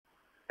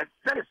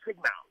send a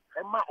signal.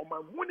 Emma on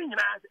my morning and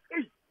I say,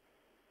 hey,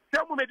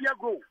 tell me media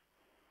go.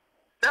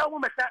 Tell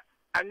me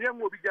and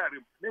young will be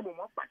gathering. Name of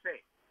my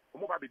say,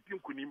 Omoba be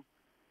Dimkunim.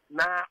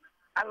 Na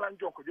Alan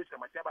John Kodisha,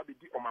 my chaba be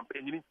on my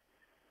penny.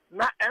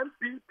 Na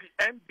NPP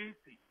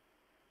NDC.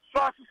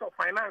 Sources of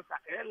finance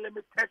are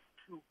limited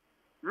to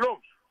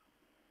loans,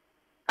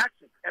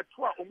 taxes, et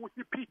toi, almost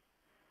P.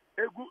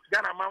 A good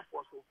Ghana man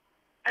for so.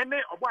 And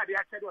then about the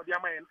actual of the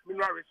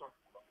mineral resources.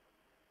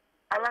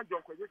 Alan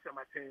John Kodisha,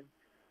 my saying.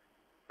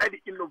 And the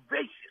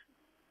innovation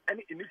and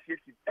the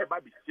initiative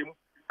ever be seen.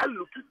 I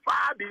look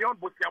far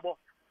beyond Botiabo.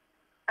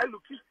 I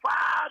look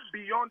far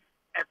beyond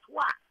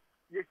Etwa.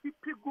 You see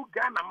people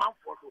Ghana man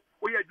for so.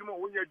 We are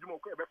Jumo, we are Jumo,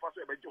 ever first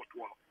ever just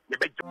one.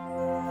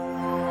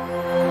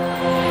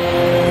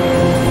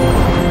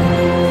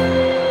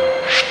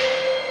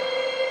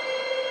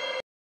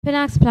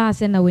 Penax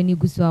Plus and when you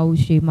go so I will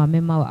show my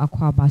memo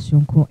Akroma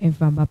Shonko and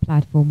from a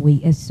platform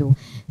way so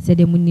said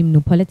the munim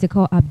no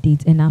political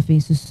update and after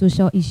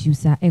social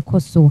issues are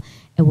ecoso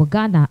e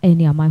Ghana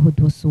any my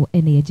hodoso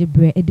any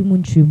jebre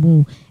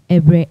edimuntrimu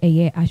ebre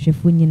eye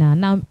ashrefunyina.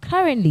 Now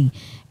currently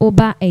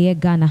oba eye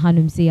Ghana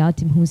hanum say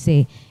ultim who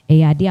say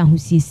ade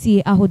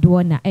ahusiesie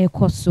ahodo na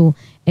ecoso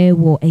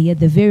ewo eye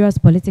the various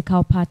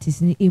political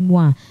parties ni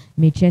emwa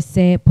meche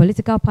say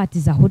political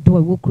parties ahodo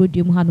e wo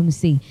krodiem hanum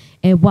say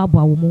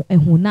ebwabwa wo mo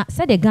ehu na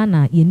said the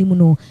Ghana yenimu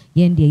no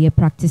yende ye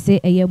practice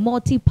eye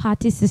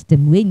multi-party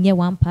system we nye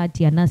one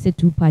party and say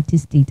two party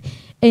state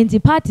anti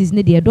parties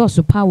ne de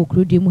so power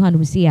krodiem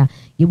hanum say a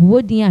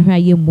yebodin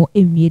ahwa ye mo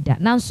enwieda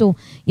nanso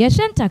ye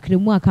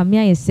hwentakremu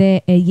akamia ye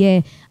say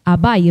eye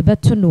aba ye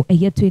beto no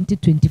eye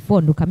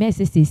 2024 no kamia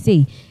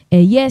say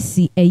yes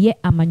eye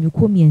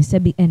amanyuko miensa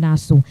bi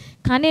enaso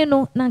kane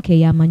no na nke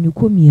ya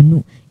amanyuko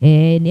mienu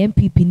ne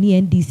NPP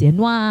ni NDC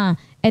no a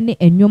ene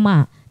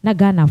enwoma na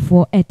Ghana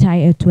for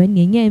etai eto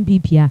enye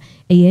NPP a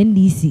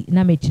NDC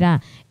na mechira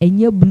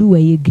enye blue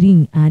eye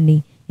green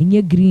ane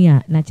enye green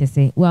a na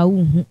chese wa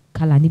hu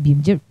kala ni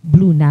bi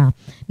blue na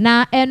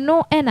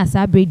eno ena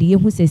sabredi ye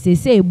hu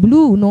say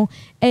blue no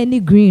any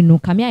green no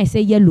kamia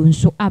say yellow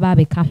nso aba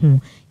be ka ho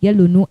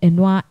yellow no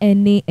eno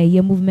any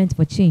eye movement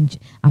for change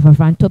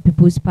Afrofanto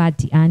People's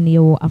Party and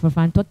yo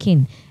Afrofanto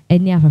King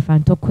any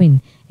Afrofanto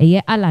Queen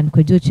eye Alan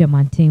Kwadwo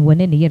Mantin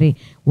wone ne yere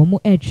wo mo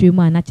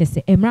atwemu na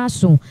chese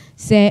emraso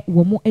se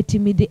wo mo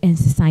etimide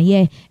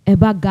ensesaye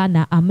eba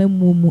Ghana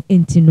amamu mu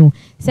entino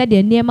se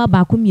de niema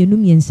ba ko mienu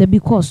miensa bi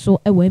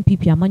koso ewo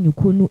NPP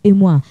amanyuko no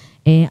emu a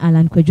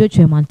Alan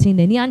Kwadwo Mantin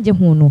ni anje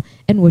ho no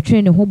en wo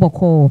twen ne ho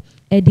boko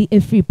edi a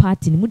free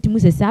party ni mutimu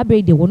se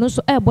sabre de wono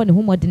so ebo ne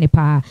ho modene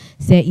pa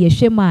se ye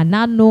hwema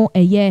na no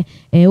eye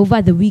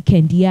over the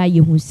weekend ya ye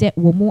hu se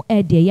wo mo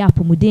ede ya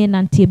apomuden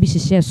nante bi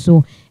hyehyɛ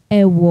so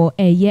ewo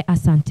eye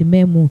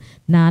asantememu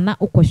na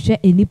okohwe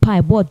enipa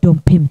ebo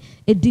dompem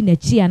edi na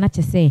chi ana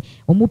kyese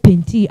omo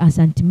penti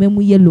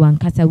asantememu yellow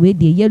ankasa we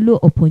de yellow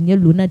upon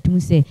yellow na tum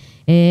se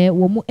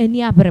wo mo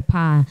ani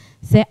abrepa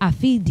se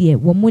afidie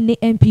wo mo ne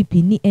NPP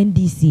ni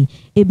NDC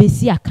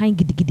ebesi akan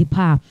gidigidi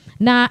pa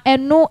na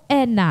eno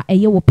na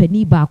eye wo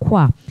pani ba ko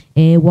a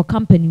wo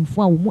company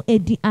mfo a wo mo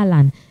edi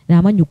Alan na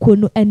amanyuko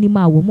no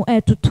anima wo mo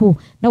etoto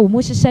na wo mo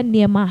hyehye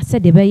niema se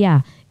de be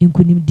ya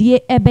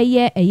nkunimdie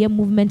ebeye eye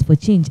movement for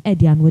change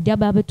edi anwodi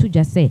ababeto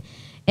dwase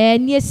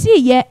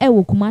niesi ye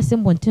wo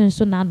kumasem bonten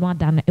so na anu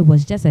ada no it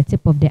was just a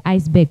tip of the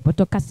iceberg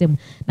poto kasem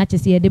na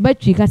chese ye de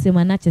battery kasem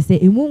na chese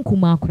emu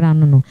nkuma akora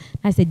no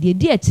na se de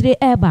di akire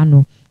eba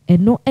no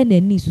eno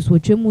enani susu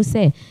twemu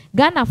se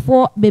Ghana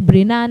for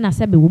bebre na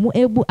sebe wo mu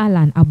ebu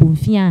Alan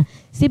abomfia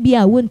se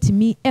bia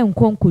wontimi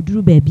enkon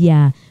koduru ba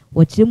bia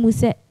wo kyeremu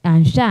se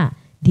anhwa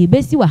de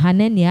besi wa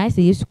hanani ai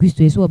se Yesu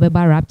Kristo eso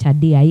obeba rapture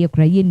day aye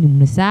kra ye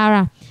nim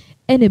sara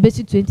ene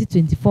besi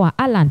 2024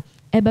 Alan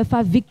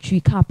ebefa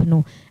victory cup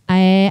no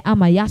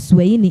ama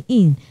yaswe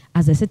in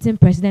as a certain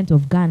president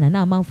of Ghana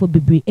na man for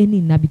bebre any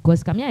na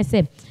because kamia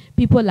say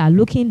people are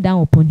looking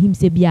down upon him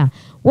say bia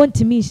want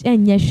me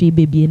enye hwe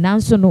bebe na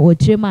nso no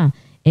otrema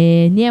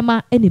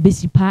niema ene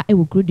besi pa e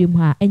wo krodem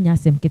ha enya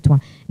asem ketwa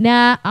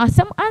na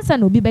asem answer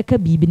no bi beka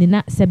bibi ne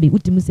na sebe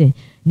utimu se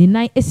ne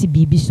nan esi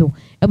bibi so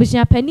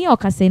ebusia pani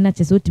okase na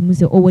chese utimu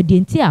se owodi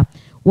enti a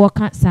wo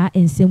ka sa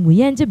ensem wo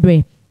yenje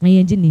bre na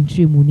yenje ni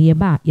ntremu ne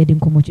ba yede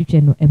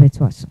nkomotwetwe no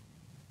ebeto aso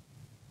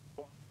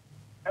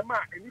Emma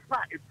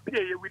enipa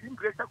epie within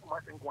greater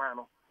Kumasi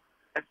Nkwano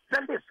a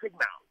send a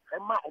signal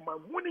Emma on my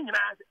morning and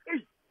I say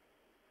hey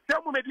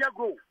tell me media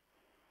go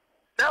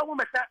tell me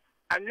meka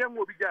anyam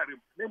obi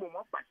garim name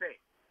mo pa say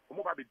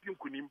mo ba be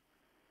dinkunim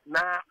na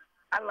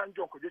Alan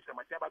John Kodisha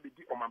Machaba be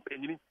di o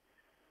mampanyini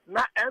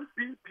na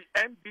NPP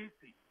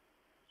NDC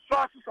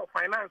sources of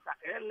finance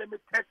are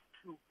limited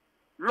to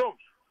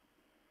loans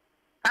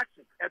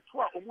taxes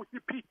etwa omuti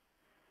P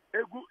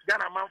egu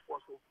Ghana man for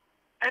so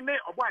ene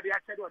obo ade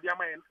akede ode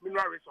ama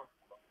mineral resources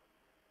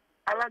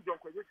Alan John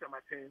Kodisha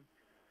Machaba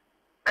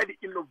and the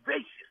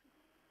innovation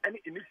and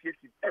the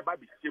initiative ever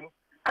be seen.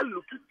 I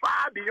look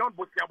far beyond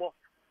Botiabo.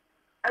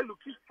 I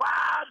look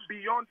far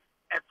beyond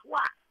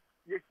Etwa.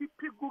 You see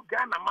people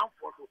Ghana man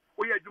for so.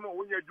 We are Jumo,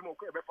 we are Jumo,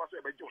 we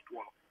are just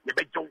one. You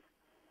be Joe.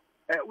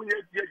 when you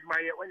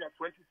when you're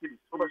 20 cities,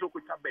 over so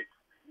quick bet.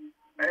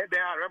 They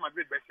are Real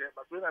Madrid best,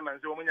 but when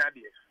I'm so many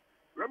ideas.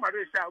 Real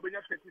Madrid shall be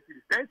 20 cities.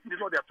 10 cities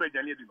not their trade,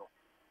 you know.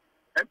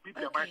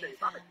 NPP And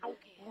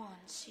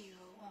NDC.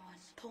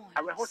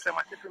 I will host them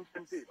at the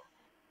same table.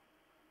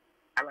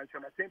 I like to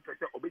same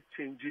person or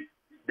change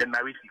the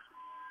narrative.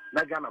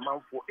 Nagana man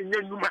for in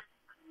your numa.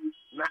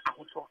 Na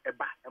ahoto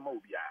eba ema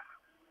obia.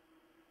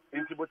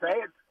 Enti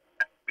botae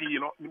you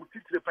know, you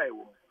teach the fire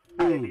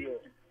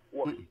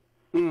woman.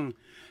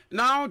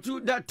 Now to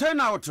the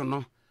turnout,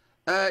 no.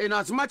 In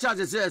as much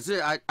as I say,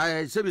 I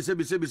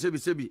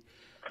sebi.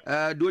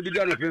 Do the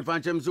done of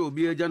Fancham so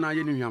be a jana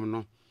in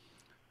no.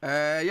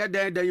 Yet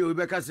then you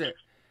Rebecca say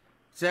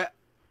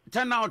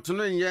turn out to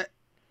know yet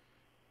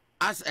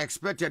as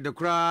expected the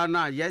crown.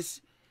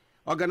 Yes,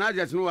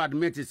 organizers no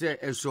admit to say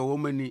so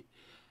many.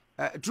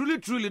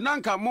 Truly,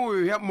 none can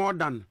more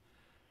than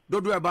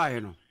do a buy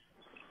no.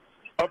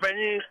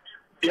 Open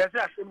yes,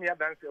 I see me a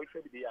dance, or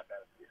should be a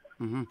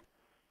dance.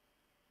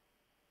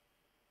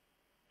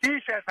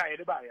 T-shirts I had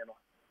to buy, you know.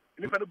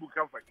 Nippon book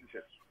come for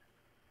t-shirts.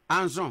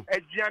 And so, a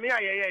Gianni,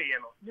 you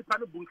know,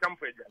 Nippon book come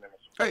for Gianni.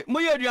 Hey,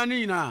 Moya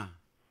Giannina.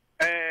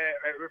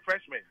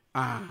 Refreshment.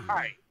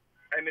 Hi,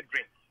 and a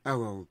drink.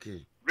 Oh,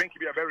 okay. Drink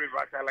be a very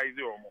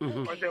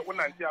vitalizing. But when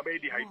I see a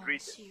baby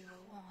hydrated,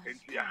 and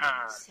see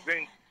a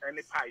drink and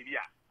a pie,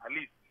 at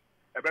least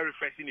a very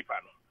fresh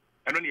Nippon.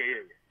 And only a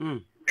year.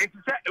 And to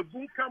say a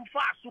boom come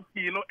fast,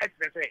 you know,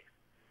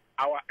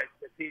 our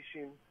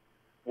expectation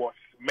was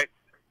met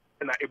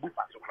in a book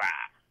pass.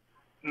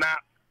 Now,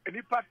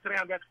 any part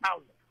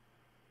 300,000.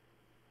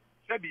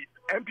 Said the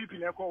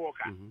NPP Neko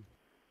Walker.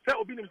 Say,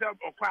 Obin himself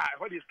or cry,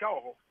 what is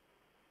cow?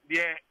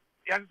 The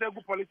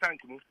Yansego Politank,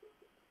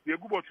 the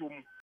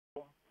Gubotum.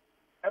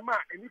 Emma,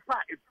 any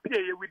part a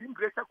pay within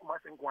Greater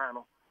Kumas and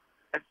Guano.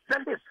 A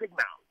Sunday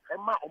signal.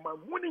 Emma, on my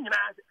morning,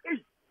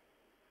 hey,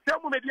 tell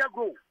me, maybe I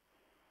go.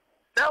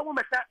 Tell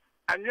me,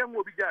 and young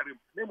will be gathering.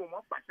 Name of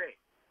my say,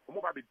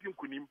 Omoba be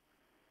Pinkunim.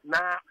 Na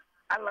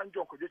Alan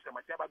John Kodesha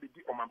Machaba be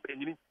on my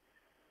penny.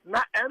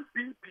 Na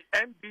NPP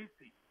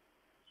NDC.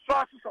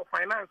 Sources of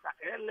finance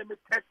are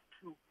limited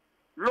to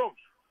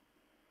loans.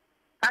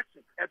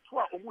 Taxes at 2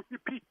 almost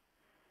P.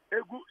 A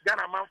good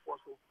Ghana man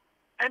for so.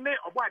 And then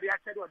about the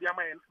actual of the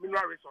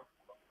mineral resources.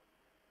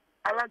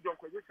 Alan John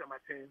Kodesha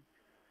Machin.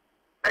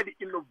 And the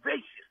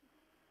innovation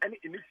and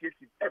the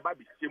initiative ever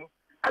be seen.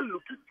 I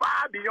look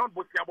far beyond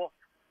Botiabo.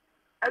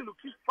 I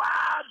look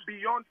far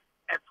beyond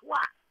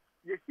Etwa.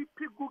 You see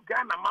people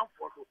Ghana man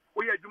for so.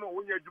 When you're doing,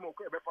 when you're just one.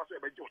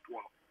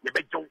 You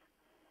bet you.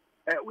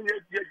 When you're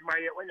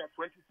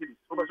 20 cities,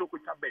 over so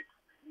quick bet.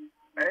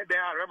 They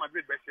are Real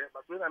Madrid best,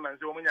 but when I'm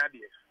so many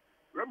ideas.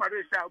 Real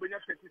Madrid shall be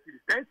 20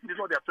 cities. 10 cities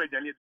not their trade.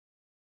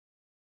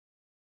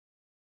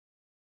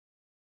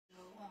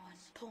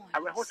 I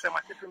will host them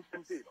at the same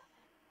table.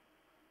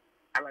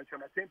 I like to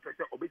same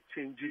person or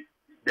change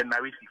the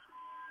narrative.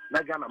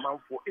 Nagana man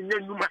for in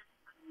your numa.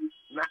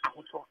 Na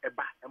ahoto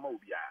eba ema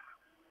obia.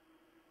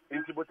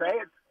 Enti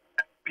botae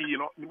you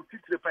know, you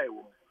teach the fire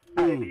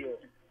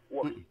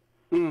woman.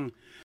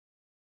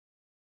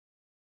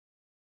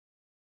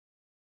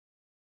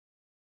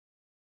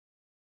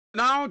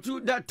 Now to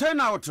the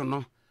turnout,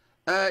 no.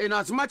 In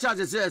as much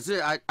as I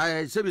say, I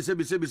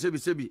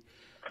sebi.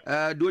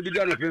 Do the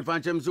done of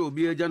Fancham so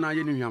be a jana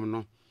in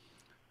no.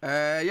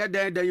 Yet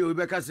then you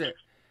Rebecca say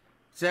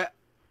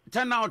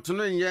turn out to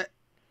know yet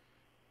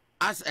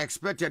as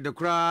expected the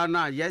crown.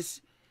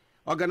 Yes,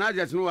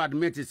 organizers no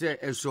admit to say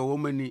so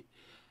many.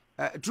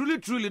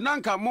 Truly,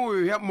 none can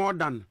more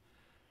than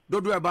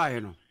do a buy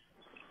no.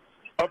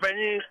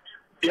 Open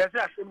yes,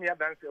 I see me a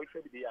dance, or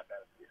should be a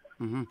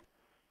dance.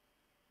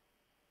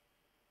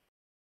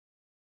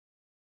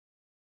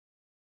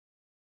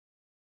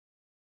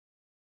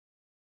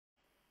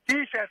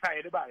 T-shirts I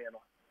had to buy, you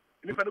know.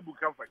 Nippon book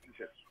come for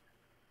t-shirts.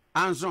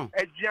 And so,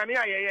 a Gianni,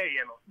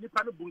 you know,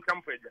 Nippon book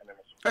come for Gianni.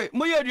 Hey,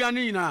 Moya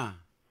Giannina.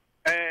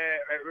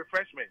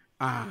 Refreshment.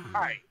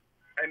 Hi,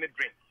 and a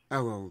drink.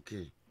 Oh,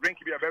 okay. Drink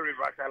be a very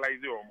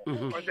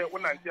vitalizing.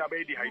 When I see a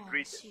baby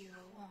hydrated,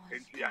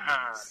 and see a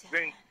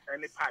drink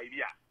and a pie,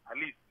 at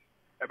least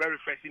a very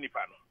fresh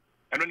Nippon.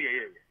 And only a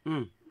year.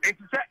 And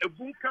to say a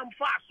boom come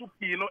fast,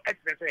 you know,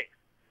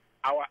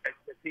 our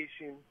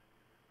expectation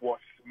was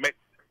met.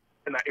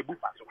 Na ebu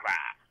paso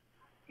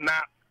na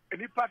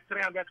any part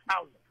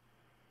 300,000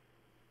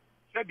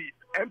 said the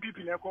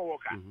NPP Neko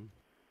Walker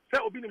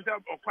say Obin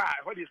himself or cry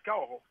what is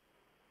cow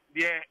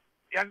the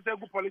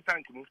Yansego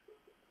Politank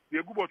the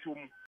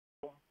Gubotum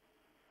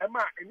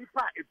Emma any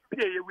part a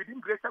pay within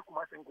Greater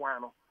Kumas and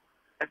Guano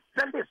a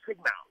Sunday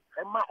signal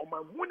Emma on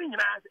my morning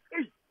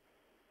hey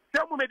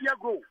tell me maybe I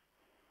go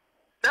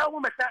tell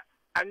me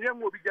and young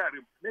will be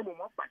gathering name of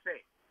my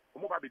say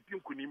Omoba be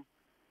Pinkunim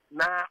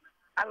na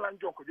Alan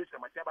John Kodesha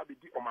Machaba be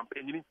on my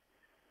penny.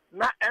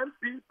 Na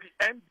NPP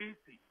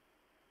NDC.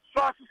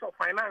 Sources of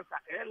finance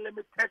are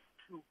limited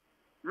to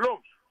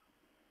loans.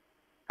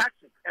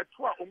 Taxes at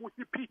 2 almost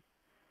P.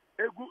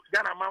 A good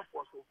Ghana man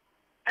for so.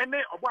 And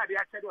then about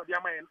the actual of the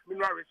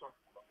mineral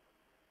resources.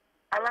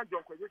 Alan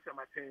John Kodesha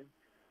Machin.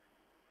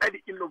 and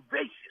the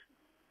innovation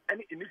and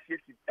the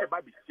initiative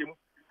ever be seen.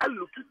 I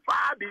looking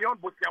far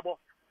beyond Botiabo.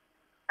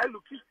 I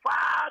looking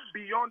far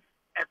beyond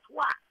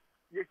Etwa.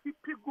 You see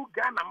people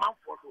Ghana man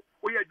for so.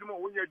 When you do,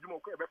 when you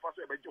ever pass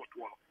ever just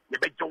one.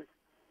 You bet Joe.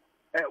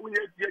 When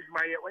you judge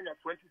my when you're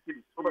 20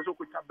 cities, over so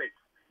quick a bet.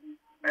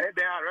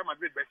 They are Real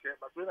Madrid best,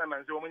 but when I'm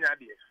so many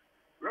ideas.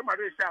 Real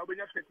Madrid shall be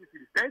 20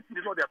 cities. 10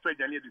 cities not their trade,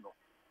 you know.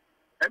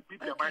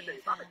 NPP And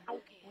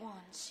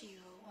NDC.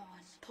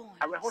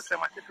 I will host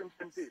them at the same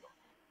time.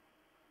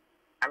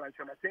 I like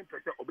to understand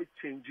pressure of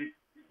changing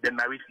the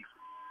narrative.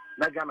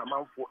 Nagana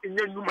man for in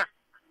your numa.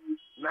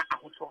 Na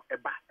ahoto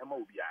eba ema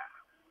obia.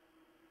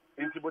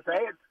 Enti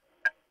botaye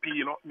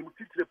you know, you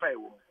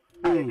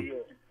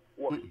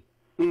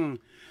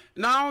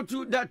Now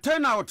to the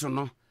turnout,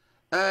 no,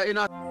 in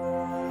a